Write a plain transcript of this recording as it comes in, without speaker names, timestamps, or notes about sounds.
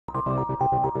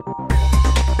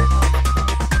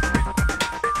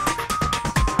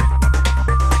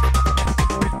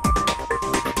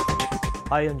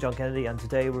Hi, I'm John Kennedy, and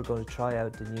today we're going to try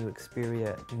out the new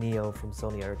Xperia Neo from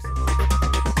Sony Ericsson.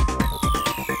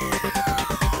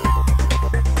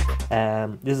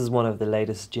 This is one of the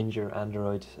latest Ginger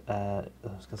Android. I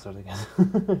was going to start again.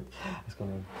 I was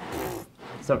going to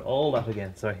start all that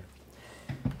again. Sorry.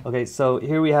 Okay, so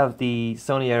here we have the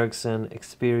Sony Ericsson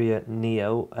Xperia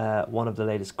Neo, one of the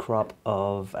latest crop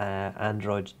of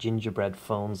Android gingerbread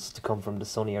phones to come from the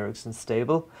Sony Ericsson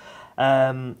stable.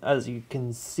 As you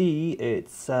can see,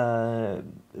 it's got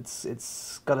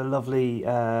a lovely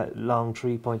long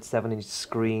 3.7-inch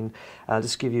screen. I'll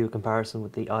just give you a comparison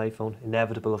with the iPhone.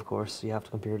 Inevitable, of course. You have to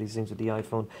compare these things with the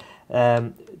iPhone.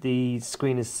 The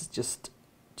screen is just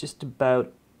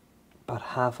about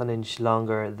half an inch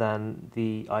longer than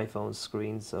the iPhone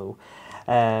screen. So,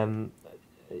 in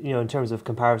terms of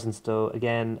comparisons, though,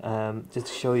 again, just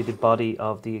to show you the body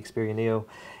of the Xperia Neo,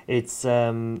 it's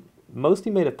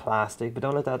mostly made of plastic, but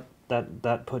don't let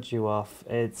that put you off.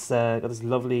 It's got this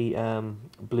lovely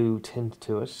blue tint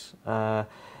to it.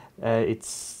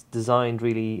 It's designed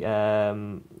really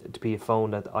to be a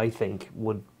phone that I think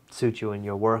would suit you in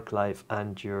your work life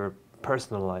and your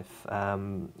personal life.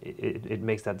 It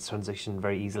makes that transition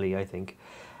very easily, I think.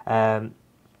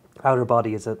 Outer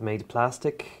body is made of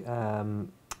plastic.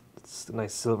 It's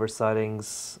nice silver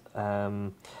sidings.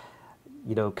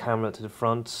 Camera to the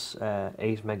front,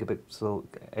 8 megapixel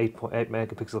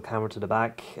camera to the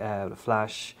back, with a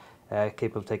flash,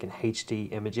 capable of taking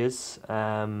HD images.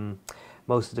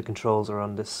 Most of the controls are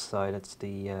on this side. It's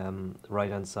the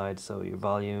right hand side, so your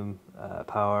volume,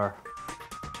 power.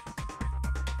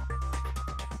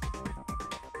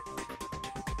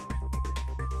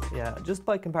 Yeah, just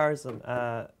by comparison,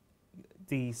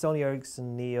 the Sony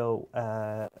Ericsson Neo,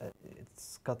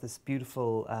 it's got this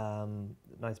beautiful,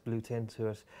 nice blue tint to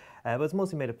it, but it's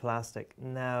mostly made of plastic.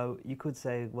 Now, you could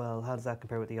say, well, how does that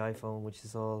compare with the iPhone, which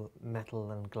is all metal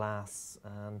and glass?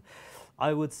 And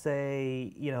I would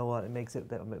say, you know what, it makes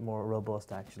it a bit more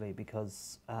robust, actually,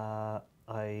 because I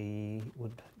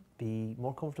would be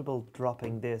more comfortable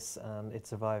dropping this and it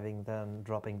surviving than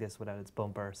dropping this without its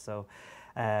bumper. So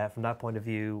from that point of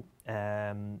view,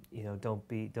 don't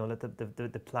let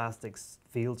the plastics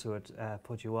feel to it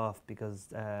put you off,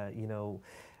 because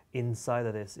inside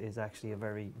of this is actually a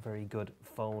very, very good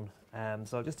phone.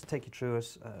 So just to take you through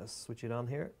it, switch it on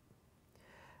here.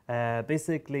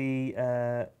 Basically,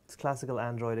 it's classical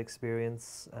Android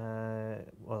experience,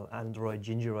 Android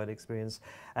gingeroid experience.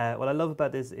 What I love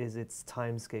about this is its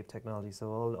timescape technology.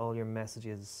 So all your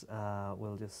messages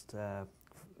will just,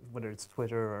 whether it's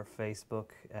Twitter or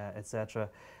Facebook, etc.,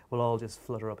 will all just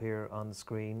flutter up here on the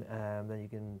screen. Then you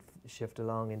can shift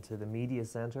along into the media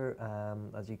center.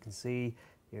 As you can see,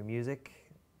 your music.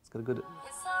 It's got a good.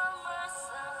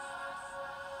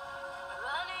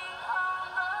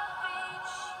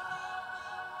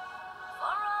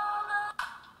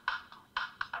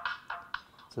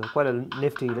 So quite a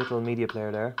nifty little media player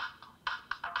there.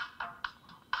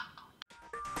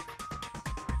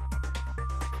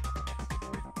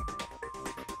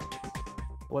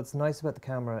 What's nice about the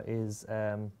camera is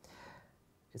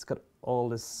it's got all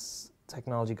this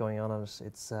technology going on in it.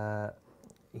 It's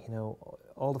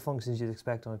all the functions you'd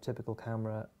expect on a typical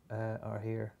camera are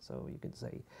here. So you can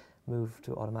say move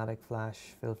to automatic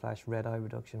flash, fill flash, red eye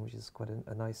reduction, which is quite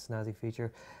a nice snazzy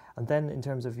feature. And then in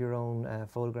terms of your own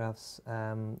photographs,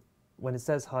 when it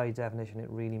says high definition, it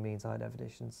really means high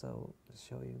definition. So just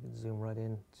show you can zoom right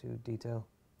in to detail.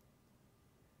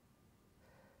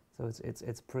 So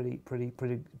it's pretty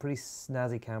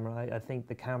snazzy camera. I think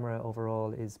the camera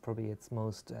overall is probably its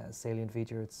most salient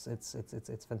feature. It's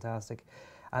fantastic.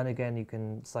 And again, you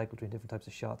can cycle between different types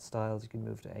of shot styles. You can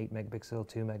move to 8 megapixel,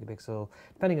 2 megapixel,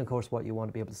 depending, of course, what you want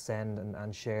to be able to send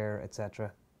and share,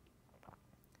 etc.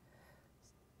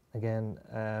 Again,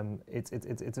 it's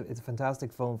a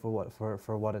fantastic phone for what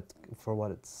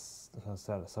it's. Oh,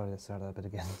 sorry, let's start that bit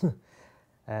again.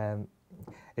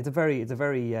 It's a very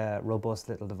robust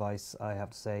little device, I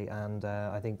have to say, and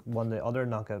I think one of the other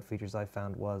knockout features I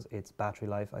found was its battery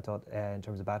life. I thought in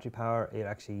terms of battery power, it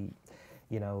actually,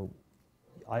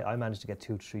 I managed to get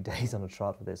 2 to 3 days on a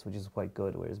trot with this, which is quite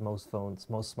good, whereas most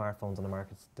smartphones on the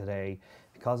market today,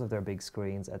 because of their big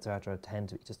screens, etc., tend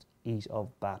to just eat up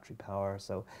battery power.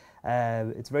 So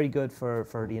it's very good for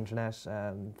the internet,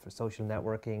 for social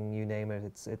networking, you name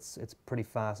it. It's pretty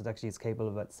fast. It's capable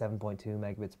of about 7.2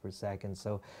 megabits per second.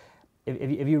 So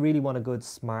if you really want a good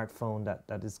smartphone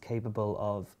that is capable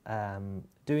of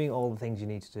doing all the things you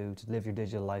need to do to live your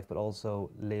digital life, but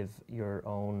also live your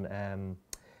own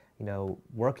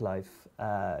work life,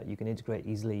 you can integrate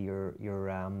easily your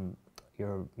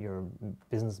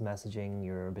business messaging,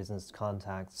 your business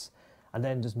contacts, and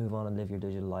then just move on and live your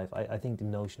digital life. I think the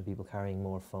notion of people carrying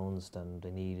more phones than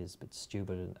they need is a bit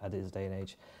stupid at this day and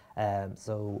age.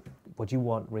 So what you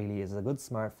want really is a good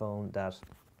smartphone that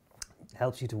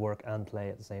helps you to work and play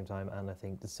at the same time, and I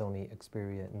think the Sony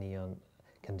Xperia Neo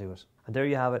can do it. And there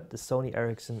you have it, the Sony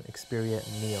Ericsson Xperia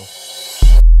Neo.